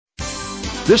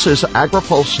This is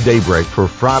AgriPulse Daybreak for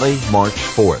Friday, March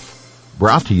 4th.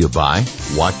 Brought to you by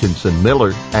Watkinson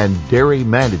Miller and Dairy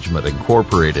Management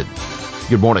Incorporated.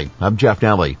 Good morning. I'm Jeff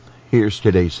Nally. Here's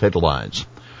today's headlines.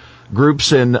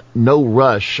 Groups in no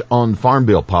rush on Farm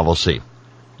Bill policy.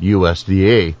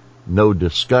 USDA, no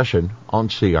discussion on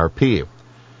CRP.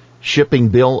 Shipping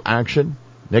bill action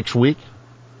next week.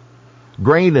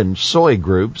 Grain and soy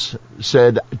groups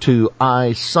said to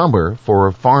eye summer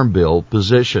for Farm Bill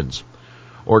positions.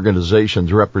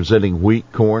 Organizations representing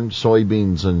wheat, corn,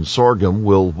 soybeans, and sorghum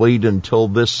will wait until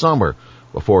this summer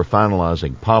before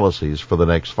finalizing policies for the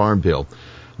next Farm Bill.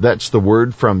 That's the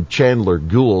word from Chandler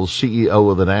Gould,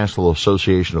 CEO of the National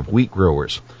Association of Wheat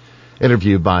Growers.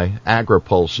 Interviewed by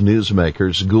AgriPulse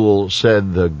newsmakers, Gould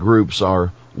said the groups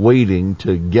are waiting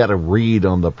to get a read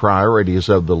on the priorities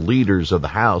of the leaders of the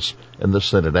House and the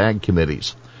Senate Ag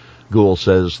committees. Gould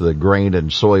says the grain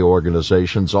and soy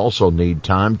organizations also need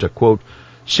time to, quote,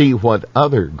 see what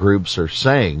other groups are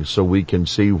saying so we can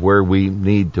see where we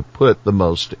need to put the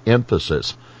most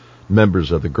emphasis.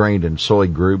 Members of the grain and soy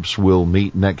groups will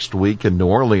meet next week in New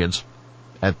Orleans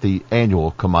at the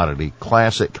annual Commodity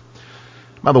Classic.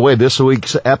 By the way, this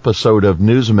week's episode of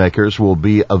Newsmakers will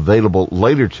be available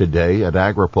later today at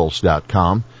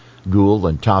agripulse.com. Gould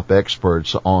and top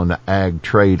experts on ag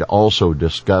trade also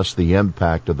discuss the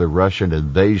impact of the Russian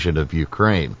invasion of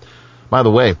Ukraine. By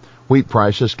the way, wheat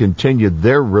prices continued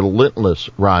their relentless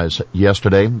rise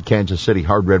yesterday. Kansas City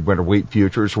hard red winter wheat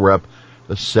futures were up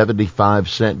the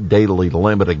 75-cent daily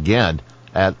limit again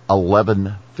at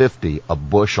 $11.50 a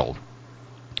bushel.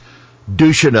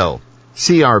 Ducheneau,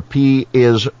 CRP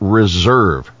is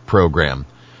reserve program.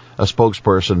 A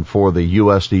spokesperson for the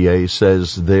USDA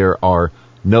says there are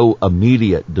no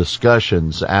immediate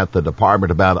discussions at the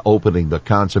department about opening the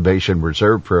Conservation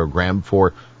Reserve Program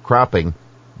for cropping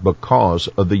because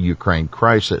of the Ukraine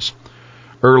crisis.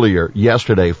 Earlier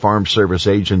yesterday, Farm Service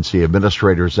Agency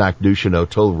Administrator Zach Ducheneau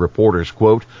told reporters,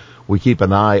 quote, we keep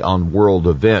an eye on world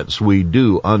events. We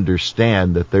do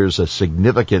understand that there's a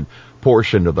significant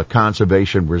portion of the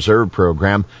Conservation Reserve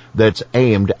Program that's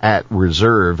aimed at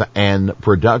reserve and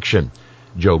production.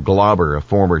 Joe Glauber, a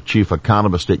former chief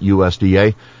economist at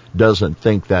USDA, doesn't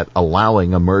think that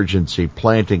allowing emergency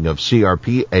planting of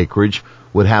CRP acreage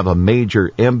would have a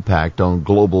major impact on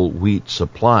global wheat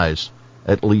supplies,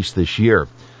 at least this year.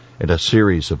 In a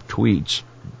series of tweets,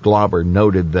 Glauber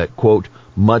noted that, quote,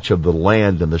 much of the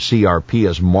land in the CRP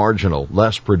is marginal,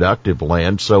 less productive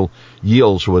land, so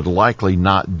yields would likely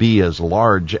not be as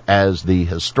large as the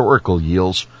historical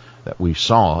yields that we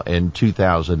saw in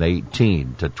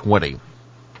 2018 to 20.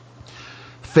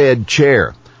 Fed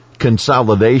chair,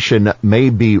 consolidation may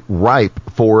be ripe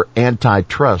for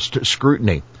antitrust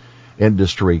scrutiny.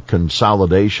 Industry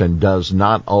consolidation does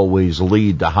not always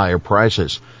lead to higher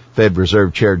prices. Fed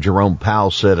Reserve Chair Jerome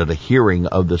Powell said at a hearing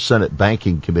of the Senate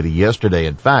Banking Committee yesterday.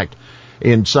 In fact,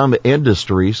 in some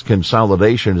industries,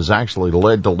 consolidation has actually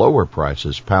led to lower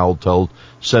prices, Powell told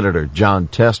Senator John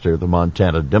Tester, the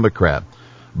Montana Democrat.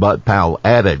 But Powell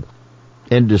added,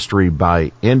 industry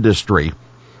by industry,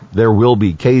 there will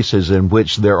be cases in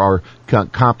which there are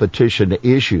competition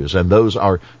issues, and those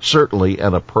are certainly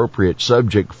an appropriate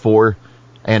subject for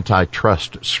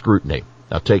antitrust scrutiny.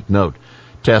 Now take note,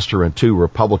 Tester and two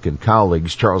Republican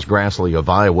colleagues, Charles Grassley of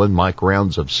Iowa and Mike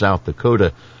Rounds of South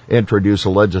Dakota, introduced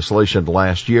legislation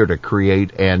last year to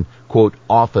create an, quote,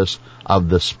 Office of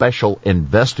the Special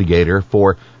Investigator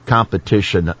for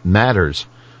Competition Matters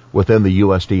within the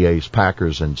USDA's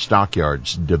Packers and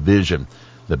Stockyards division.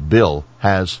 The bill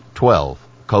has 12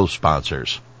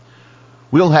 co-sponsors.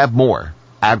 We'll have more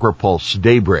AgriPulse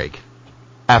Daybreak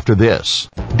after this.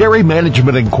 Dairy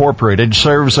Management Incorporated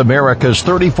serves America's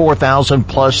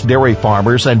 34,000-plus dairy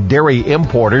farmers and dairy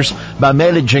importers by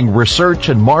managing research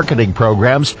and marketing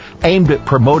programs aimed at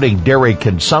promoting dairy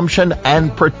consumption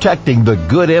and protecting the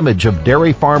good image of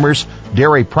dairy farmers,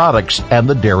 dairy products, and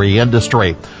the dairy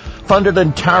industry. Funded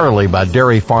entirely by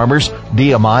dairy farmers,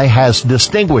 DMI has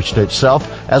distinguished itself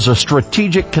as a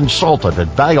strategic consultant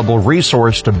and valuable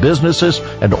resource to businesses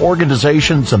and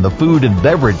organizations in the food and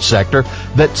beverage sector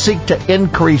that seek to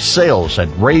increase sales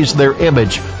and raise their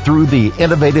image through the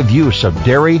innovative use of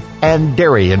dairy and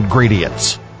dairy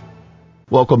ingredients.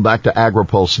 Welcome back to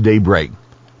AgriPulse Daybreak.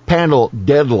 Panel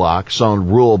deadlocks on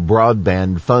rural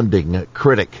broadband funding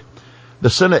critic. The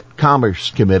Senate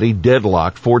Commerce Committee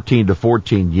deadlocked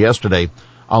 14-14 yesterday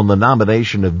on the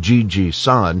nomination of Gigi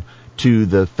Sohn to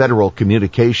the Federal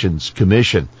Communications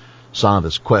Commission. Sohn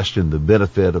has questioned the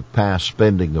benefit of past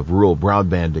spending of rural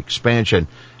broadband expansion,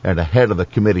 and ahead of the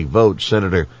committee vote,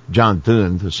 Senator John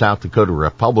Thune, the South Dakota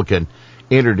Republican,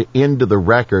 entered into the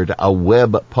record a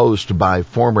web post by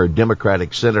former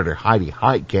Democratic Senator Heidi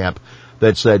Heitkamp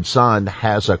that said Son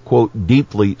has a, quote,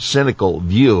 deeply cynical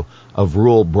view of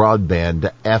rural broadband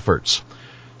efforts.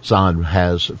 Son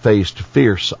has faced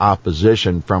fierce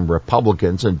opposition from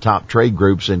Republicans and top trade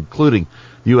groups, including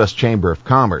the U.S. Chamber of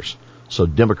Commerce, so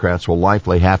Democrats will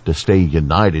likely have to stay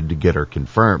united to get her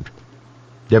confirmed.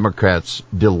 Democrats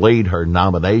delayed her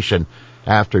nomination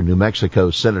after New Mexico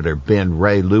Senator Ben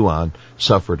Ray Lujan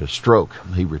suffered a stroke.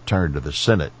 He returned to the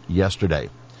Senate yesterday.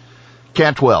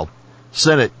 Cantwell,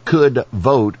 Senate could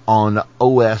vote on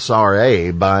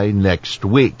OSRA by next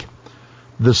week.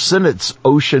 The Senate's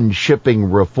Ocean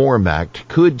Shipping Reform Act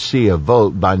could see a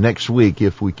vote by next week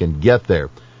if we can get there,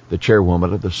 the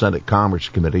chairwoman of the Senate Commerce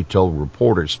Committee told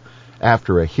reporters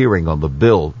after a hearing on the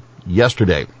bill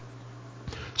yesterday.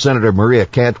 Senator Maria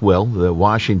Cantwell, the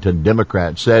Washington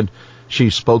Democrat, said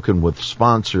she's spoken with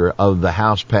sponsor of the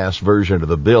House-passed version of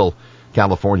the bill,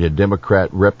 California Democrat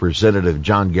Representative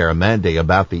John Garamendi,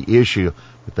 about the issue,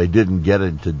 but they didn't get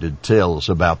into details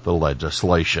about the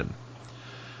legislation.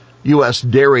 U.S.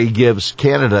 dairy gives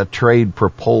Canada trade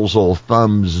proposal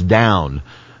thumbs down.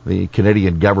 The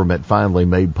Canadian government finally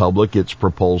made public its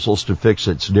proposals to fix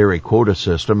its dairy quota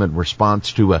system in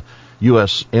response to a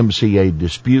USMCA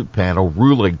dispute panel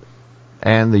ruling,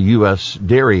 and the U.S.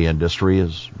 dairy industry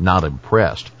is not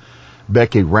impressed.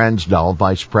 Becky Ransdell,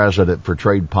 Vice President for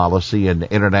Trade Policy and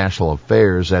International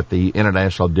Affairs at the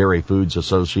International Dairy Foods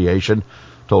Association,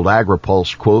 told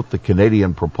AgriPulse, quote, the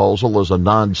Canadian proposal is a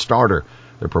non-starter.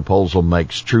 The proposal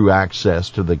makes true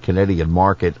access to the Canadian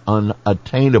market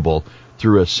unattainable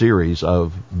through a series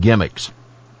of gimmicks.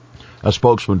 A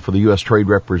spokesman for the U.S. Trade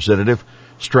Representative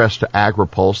stressed to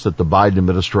AgriPulse that the Biden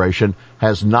administration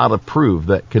has not approved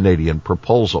that Canadian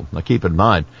proposal. Now keep in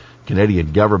mind,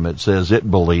 Canadian government says it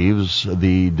believes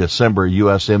the December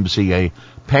USMCA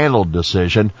panel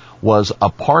decision was a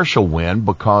partial win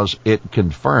because it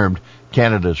confirmed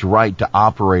Canada's right to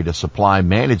operate a supply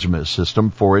management system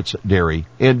for its dairy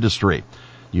industry.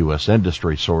 U.S.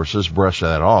 industry sources brushed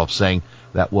that off, saying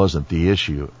that wasn't the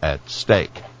issue at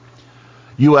stake.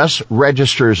 U.S.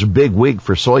 registers big week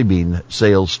for soybean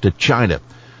sales to China.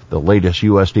 The latest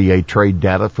USDA trade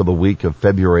data for the week of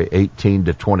February 18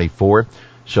 to 24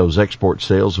 shows export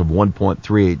sales of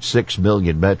 1.386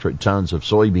 million metric tons of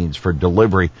soybeans for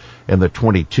delivery in the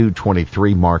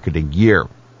 22-23 marketing year.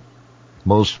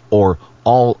 Most or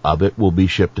all of it will be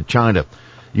shipped to China.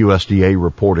 USDA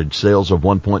reported sales of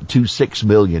 1.26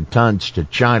 million tons to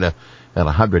China and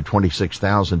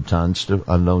 126,000 tons to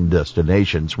unknown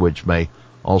destinations, which may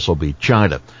also be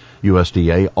China.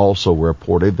 USDA also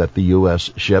reported that the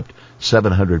U.S. shipped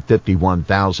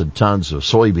 751,000 tons of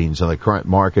soybeans in the current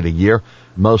marketing year.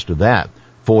 Most of that,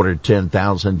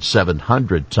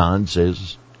 410,700 tons,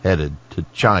 is headed to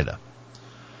China.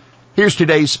 Here's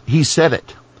today's He Said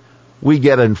It. We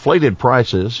get inflated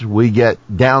prices, we get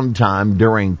downtime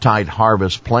during tight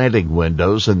harvest planting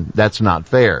windows, and that's not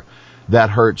fair. That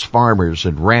hurts farmers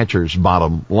and ranchers'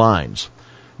 bottom lines.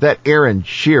 That Aaron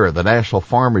Scheer, the National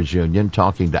Farmers Union,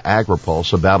 talking to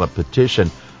AgriPulse about a petition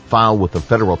filed with the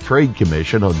Federal Trade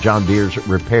Commission on John Deere's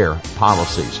repair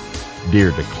policies.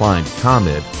 Deere declined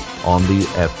comment on the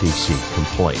FTC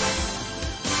complaint.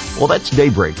 Well, that's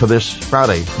Daybreak for this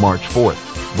Friday, March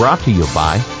 4th. Brought to you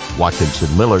by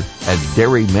Watkinson Miller and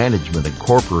Dairy Management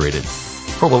Incorporated.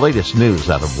 For the latest news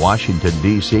out of Washington,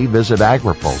 D.C., visit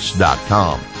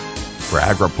agripulse.com. For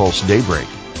AgriPulse Daybreak,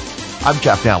 I'm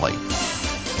Jeff Nally.